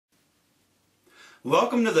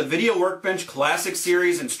Welcome to the Video Workbench Classic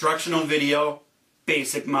Series Instructional Video,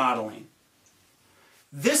 Basic Modeling.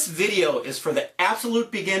 This video is for the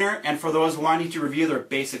absolute beginner and for those wanting to review their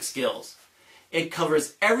basic skills. It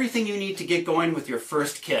covers everything you need to get going with your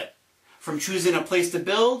first kit, from choosing a place to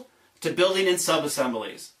build, to building in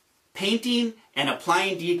subassemblies, painting and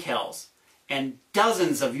applying decals, and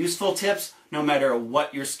dozens of useful tips no matter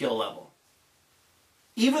what your skill level.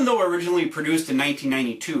 Even though originally produced in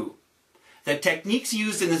 1992, the techniques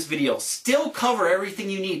used in this video still cover everything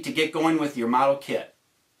you need to get going with your model kit.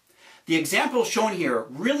 The examples shown here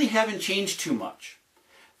really haven't changed too much.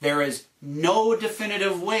 There is no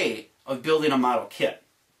definitive way of building a model kit.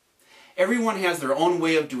 Everyone has their own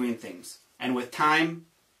way of doing things, and with time,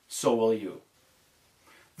 so will you.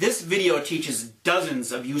 This video teaches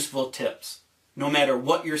dozens of useful tips, no matter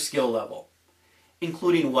what your skill level,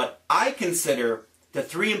 including what I consider the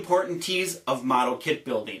 3 important T's of model kit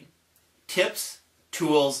building: tips,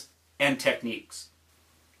 tools, and techniques.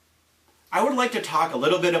 I would like to talk a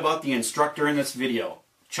little bit about the instructor in this video,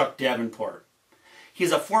 Chuck Davenport.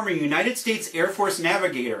 He's a former United States Air Force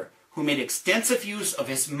navigator who made extensive use of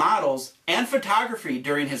his models and photography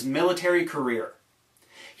during his military career.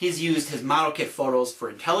 He's used his model kit photos for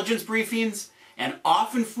intelligence briefings and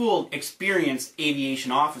often fooled experienced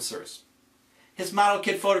aviation officers. His model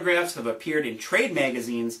kit photographs have appeared in trade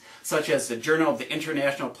magazines such as the Journal of the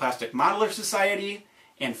International Plastic Modeler Society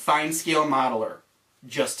and Fine Scale Modeler,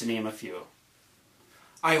 just to name a few.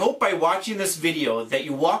 I hope by watching this video that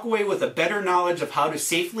you walk away with a better knowledge of how to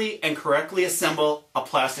safely and correctly assemble a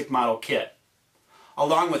plastic model kit,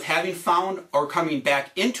 along with having found or coming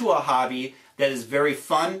back into a hobby that is very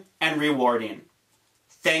fun and rewarding.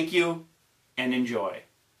 Thank you and enjoy.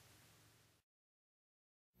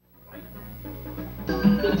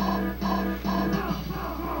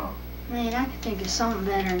 Man, I could think of something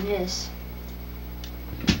better than this.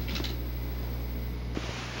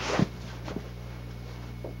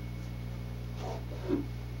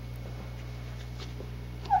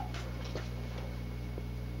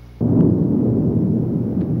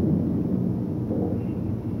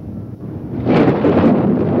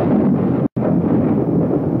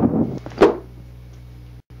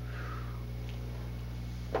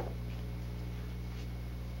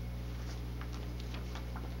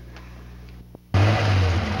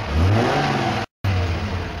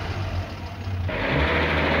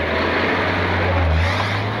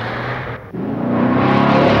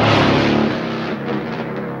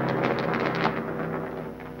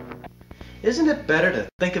 Isn't it better to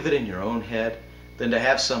think of it in your own head than to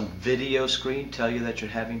have some video screen tell you that you're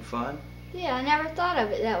having fun? Yeah, I never thought of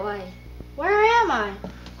it that way. Where am I?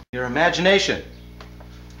 Your imagination.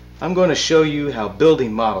 I'm going to show you how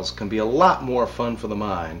building models can be a lot more fun for the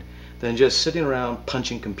mind than just sitting around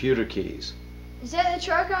punching computer keys. Is that the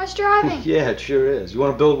truck I was driving? Yeah, it sure is. You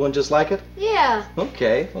want to build one just like it? Yeah.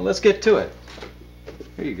 Okay, well, let's get to it.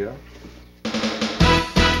 Here you go.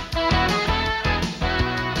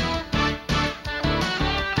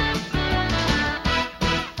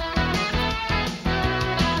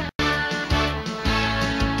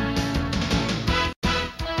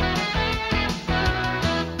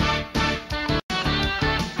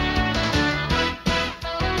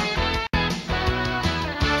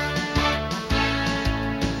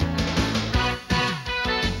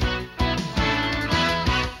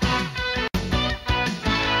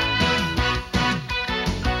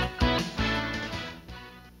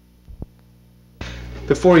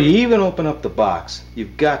 Before you even open up the box,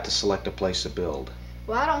 you've got to select a place to build.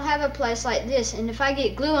 Well, I don't have a place like this, and if I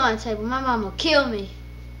get glue on the table, my mom will kill me.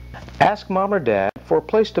 Ask Mom or Dad for a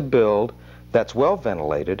place to build that's well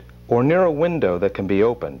ventilated or near a window that can be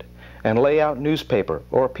opened, and lay out newspaper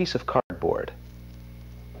or a piece of cardboard.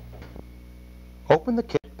 Open the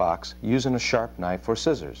kit box using a sharp knife or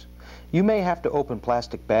scissors. You may have to open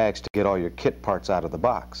plastic bags to get all your kit parts out of the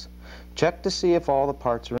box. Check to see if all the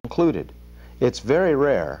parts are included. It's very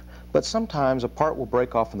rare, but sometimes a part will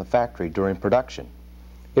break off in the factory during production.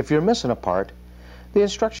 If you're missing a part, the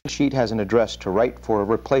instruction sheet has an address to write for a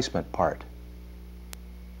replacement part.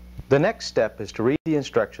 The next step is to read the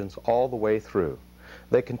instructions all the way through.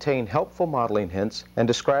 They contain helpful modeling hints and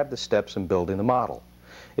describe the steps in building the model.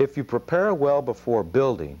 If you prepare well before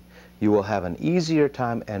building, you will have an easier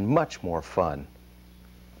time and much more fun.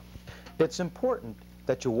 It's important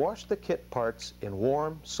that you wash the kit parts in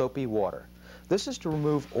warm, soapy water. This is to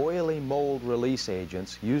remove oily mold release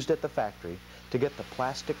agents used at the factory to get the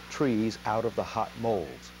plastic trees out of the hot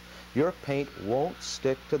molds. Your paint won't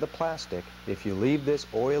stick to the plastic if you leave this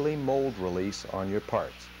oily mold release on your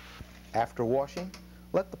parts. After washing,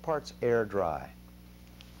 let the parts air dry.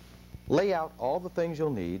 Lay out all the things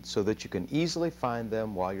you'll need so that you can easily find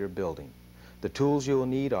them while you're building. The tools you'll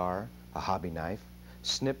need are a hobby knife,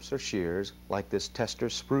 snips or shears like this tester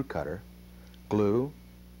sprue cutter, glue,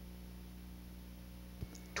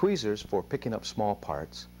 tweezers for picking up small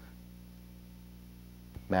parts,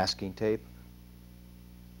 masking tape,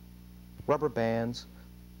 rubber bands,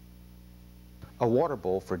 a water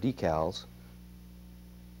bowl for decals,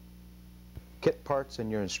 kit parts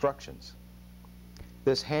and your instructions.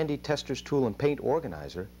 This handy tester's tool and paint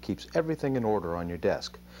organizer keeps everything in order on your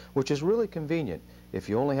desk, which is really convenient if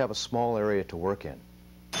you only have a small area to work in.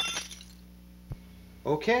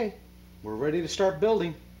 Okay, we're ready to start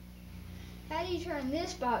building. How do you turn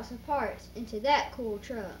this box of parts into that cool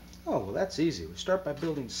truck? Oh, well, that's easy. We start by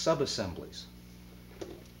building subassemblies.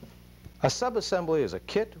 A subassembly is a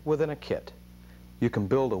kit within a kit. You can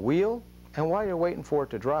build a wheel, and while you're waiting for it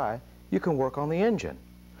to dry, you can work on the engine.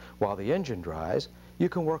 While the engine dries, you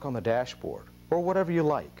can work on the dashboard, or whatever you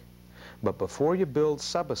like. But before you build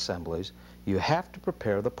subassemblies, you have to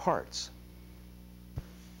prepare the parts.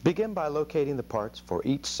 Begin by locating the parts for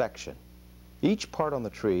each section. Each part on the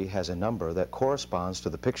tree has a number that corresponds to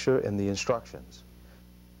the picture in the instructions.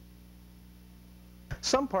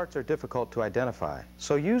 Some parts are difficult to identify,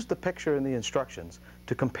 so use the picture in the instructions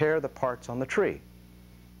to compare the parts on the tree.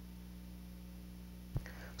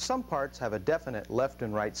 Some parts have a definite left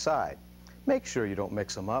and right side. Make sure you don't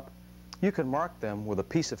mix them up. You can mark them with a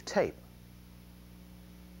piece of tape.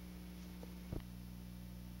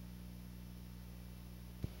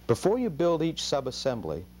 Before you build each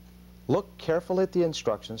subassembly, look carefully at the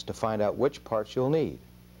instructions to find out which parts you'll need.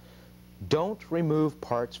 Don't remove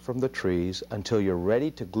parts from the trees until you're ready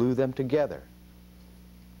to glue them together.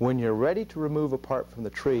 When you're ready to remove a part from the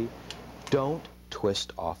tree, don't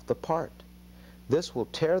twist off the part. This will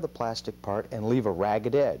tear the plastic part and leave a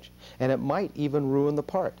ragged edge, and it might even ruin the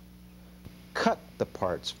part. Cut the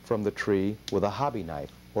parts from the tree with a hobby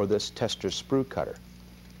knife or this tester's sprue cutter.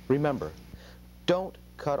 Remember, don't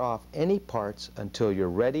cut off any parts until you're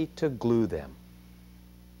ready to glue them.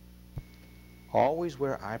 Always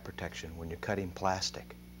wear eye protection when you're cutting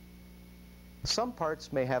plastic. Some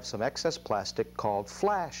parts may have some excess plastic called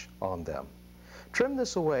flash on them. Trim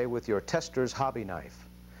this away with your tester's hobby knife.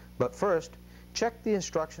 But first, check the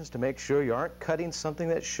instructions to make sure you aren't cutting something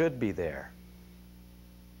that should be there.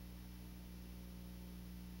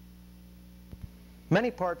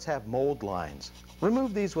 Many parts have mold lines.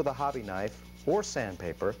 Remove these with a hobby knife or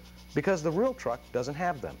sandpaper because the real truck doesn't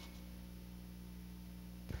have them.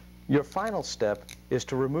 Your final step is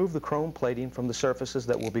to remove the chrome plating from the surfaces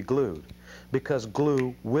that will be glued because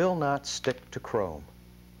glue will not stick to chrome.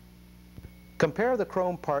 Compare the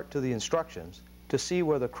chrome part to the instructions to see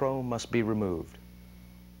where the chrome must be removed.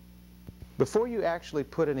 Before you actually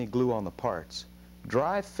put any glue on the parts,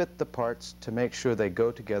 dry fit the parts to make sure they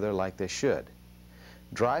go together like they should.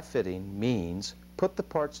 Dry fitting means put the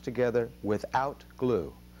parts together without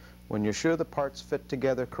glue. When you're sure the parts fit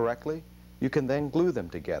together correctly, you can then glue them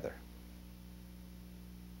together.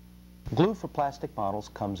 Glue for plastic models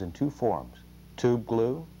comes in two forms, tube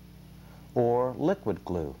glue or liquid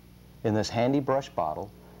glue in this handy brush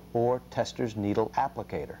bottle or tester's needle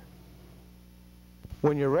applicator.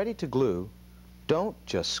 When you're ready to glue, don't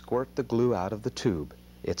just squirt the glue out of the tube.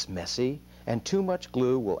 It's messy, and too much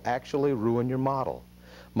glue will actually ruin your model.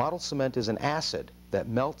 Model cement is an acid that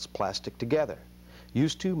melts plastic together.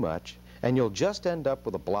 Use too much, and you'll just end up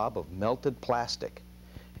with a blob of melted plastic.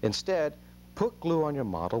 Instead, put glue on your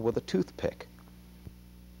model with a toothpick.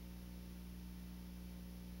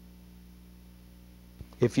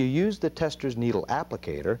 If you use the tester's needle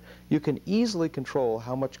applicator, you can easily control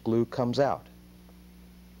how much glue comes out.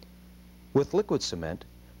 With liquid cement,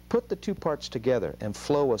 put the two parts together and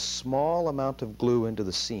flow a small amount of glue into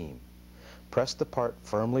the seam. Press the part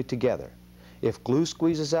firmly together. If glue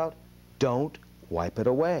squeezes out, don't wipe it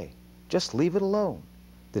away. Just leave it alone.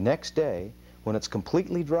 The next day, when it's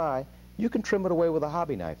completely dry, you can trim it away with a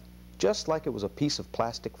hobby knife, just like it was a piece of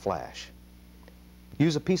plastic flash.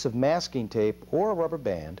 Use a piece of masking tape or a rubber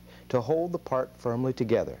band to hold the part firmly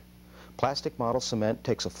together. Plastic model cement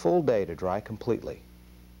takes a full day to dry completely.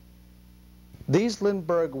 These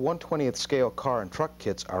Lindbergh 1/20th scale car and truck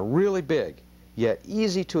kits are really big, yet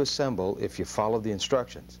easy to assemble if you follow the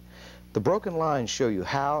instructions. The broken lines show you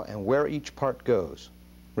how and where each part goes.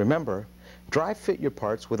 Remember, dry fit your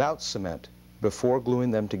parts without cement before gluing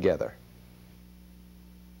them together.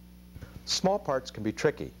 Small parts can be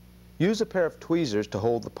tricky. Use a pair of tweezers to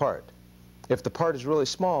hold the part. If the part is really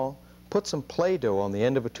small, put some Play-Doh on the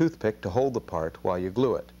end of a toothpick to hold the part while you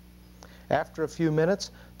glue it. After a few minutes,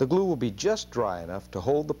 the glue will be just dry enough to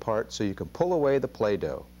hold the part so you can pull away the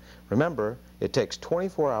Play-Doh. Remember, it takes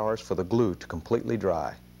 24 hours for the glue to completely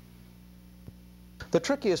dry. The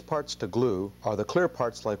trickiest parts to glue are the clear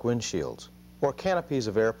parts like windshields or canopies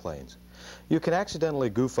of airplanes. You can accidentally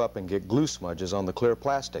goof up and get glue smudges on the clear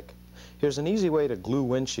plastic. Here's an easy way to glue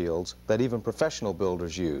windshields that even professional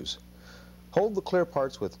builders use. Hold the clear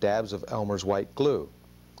parts with dabs of Elmer's white glue.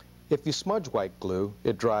 If you smudge white glue,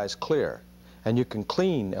 it dries clear, and you can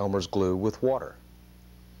clean Elmer's glue with water.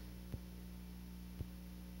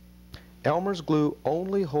 Elmer's glue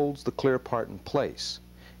only holds the clear part in place.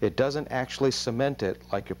 It doesn't actually cement it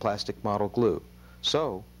like your plastic model glue.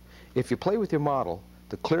 So, if you play with your model,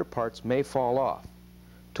 the clear parts may fall off.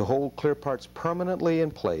 To hold clear parts permanently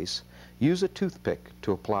in place, use a toothpick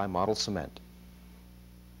to apply model cement.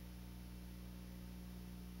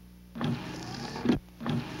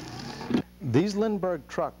 These Lindbergh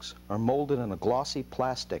trucks are molded in a glossy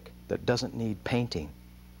plastic that doesn't need painting.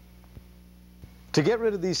 To get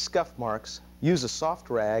rid of these scuff marks, use a soft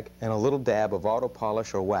rag and a little dab of auto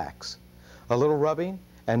polish or wax. A little rubbing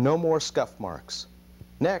and no more scuff marks.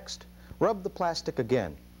 Next, rub the plastic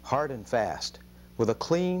again, hard and fast, with a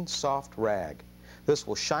clean, soft rag. This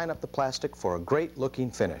will shine up the plastic for a great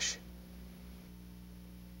looking finish.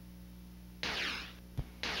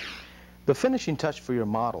 The finishing touch for your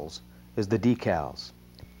models is the decals.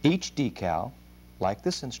 Each decal, like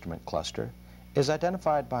this instrument cluster, is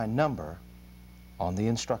identified by number on the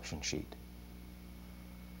instruction sheet.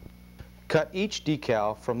 Cut each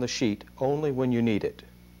decal from the sheet only when you need it.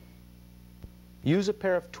 Use a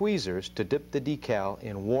pair of tweezers to dip the decal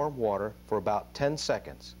in warm water for about 10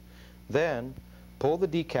 seconds. Then, pull the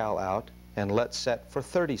decal out and let set for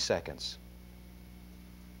 30 seconds.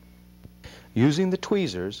 Using the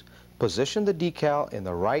tweezers, position the decal in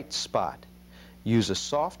the right spot. Use a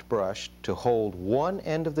soft brush to hold one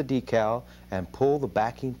end of the decal and pull the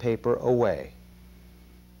backing paper away.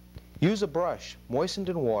 Use a brush moistened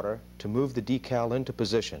in water to move the decal into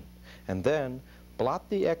position, and then blot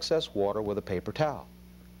the excess water with a paper towel.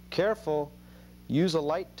 Careful! Use a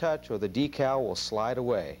light touch or the decal will slide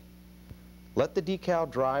away. Let the decal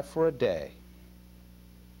dry for a day.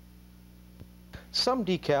 Some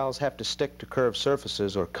decals have to stick to curved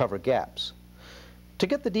surfaces or cover gaps. To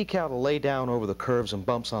get the decal to lay down over the curves and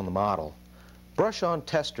bumps on the model, brush on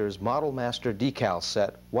Tester's Model Master decal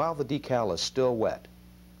set while the decal is still wet.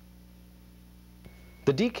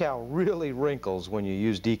 The decal really wrinkles when you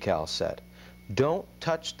use decal set. Don't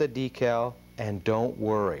touch the decal and don't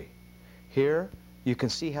worry. Here, you can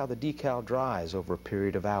see how the decal dries over a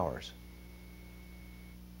period of hours.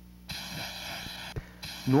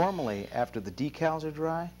 Normally, after the decals are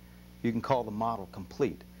dry, you can call the model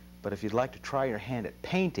complete. But if you'd like to try your hand at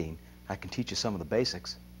painting, I can teach you some of the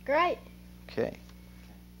basics. Great. Okay.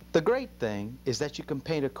 The great thing is that you can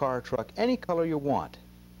paint a car or truck any color you want.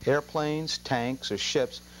 Airplanes, tanks, or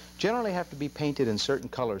ships generally have to be painted in certain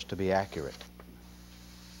colors to be accurate.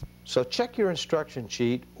 So check your instruction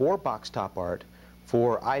sheet or box top art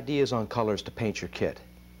for ideas on colors to paint your kit.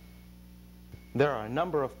 There are a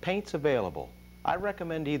number of paints available. I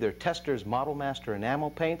recommend either Tester's Model Master enamel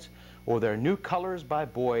paints or their new Colors by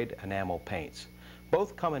Boyd enamel paints.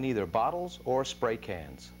 Both come in either bottles or spray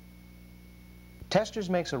cans. Tester's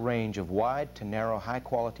makes a range of wide to narrow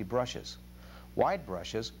high-quality brushes. Wide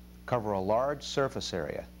brushes cover a large surface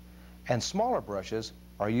area, and smaller brushes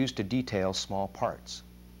are used to detail small parts.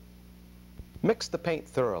 Mix the paint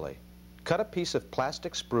thoroughly. Cut a piece of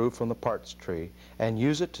plastic sprue from the parts tree and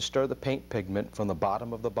use it to stir the paint pigment from the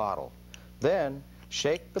bottom of the bottle. Then,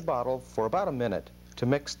 shake the bottle for about a minute to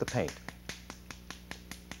mix the paint.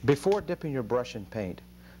 Before dipping your brush in paint,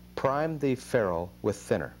 prime the ferrule with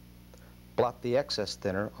thinner. Blot the excess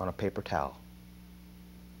thinner on a paper towel.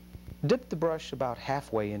 Dip the brush about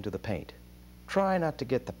halfway into the paint. Try not to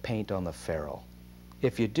get the paint on the ferrule.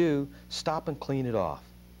 If you do, stop and clean it off.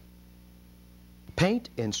 Paint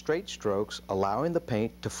in straight strokes, allowing the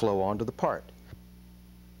paint to flow onto the part.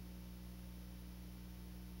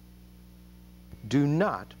 Do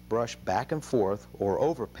not brush back and forth or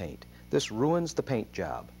overpaint. This ruins the paint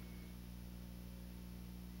job.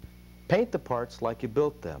 Paint the parts like you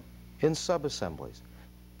built them, in subassemblies.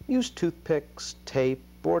 Use toothpicks, tape,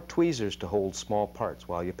 or tweezers to hold small parts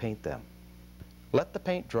while you paint them. Let the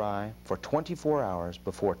paint dry for 24 hours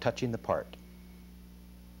before touching the part.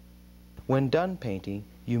 When done painting,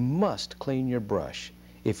 you must clean your brush.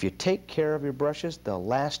 If you take care of your brushes, they'll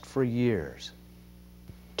last for years.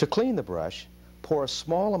 To clean the brush, pour a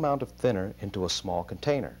small amount of thinner into a small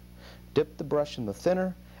container. Dip the brush in the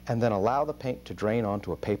thinner and then allow the paint to drain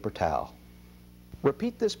onto a paper towel.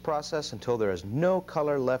 Repeat this process until there is no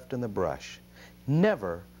color left in the brush.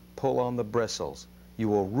 Never pull on the bristles. you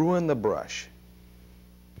will ruin the brush.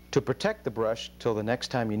 To protect the brush till the next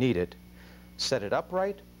time you need it, set it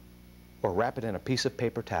upright or wrap it in a piece of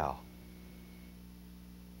paper towel.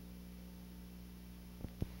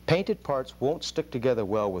 Painted parts won't stick together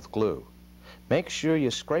well with glue. Make sure you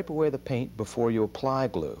scrape away the paint before you apply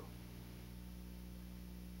glue.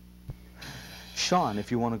 Sean, if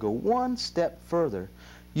you want to go one step further,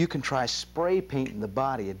 you can try spray painting the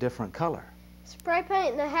body a different color. Spray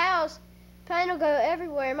painting the house? Paint will go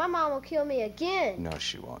everywhere and my mom will kill me again. No,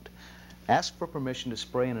 she won't. Ask for permission to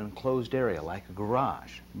spray in an enclosed area like a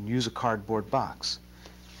garage and use a cardboard box.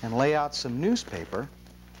 And lay out some newspaper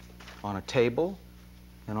on a table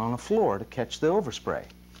and on the floor to catch the overspray.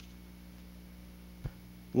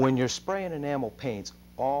 When you're spraying enamel paints,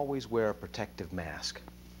 always wear a protective mask.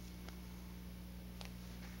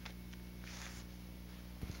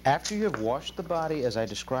 After you have washed the body as I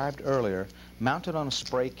described earlier, mount it on a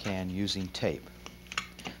spray can using tape.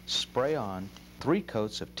 Spray on 3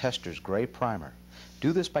 coats of Tester's gray primer.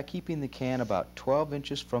 Do this by keeping the can about 12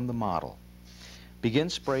 inches from the model. Begin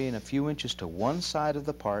spraying a few inches to one side of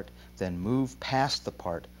the part, then move past the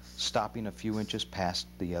part, stopping a few inches past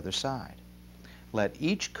the other side. Let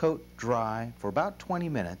each coat dry for about 20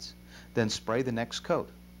 minutes, then spray the next coat.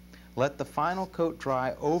 Let the final coat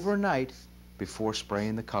dry overnight before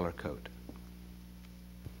spraying the color coat.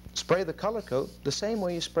 Spray the color coat the same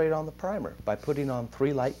way you sprayed on the primer, by putting on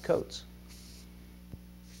 3 light coats.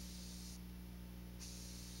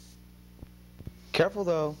 Careful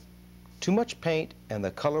though, too much paint and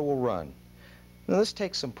the color will run. Now this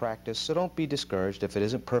takes some practice, so don't be discouraged if it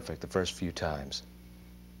isn't perfect the first few times.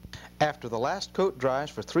 After the last coat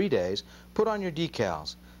dries for 3 days, put on your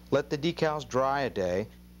decals. Let the decals dry a day,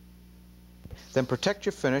 then protect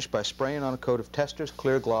your finish by spraying on a coat of Tester's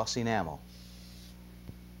clear gloss enamel.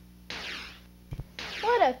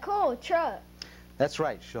 What a cool truck. That's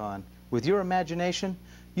right, Sean. With your imagination,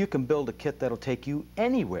 you can build a kit that'll take you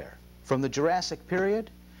anywhere, from the Jurassic period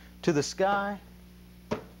to the sky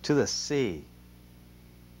to the sea.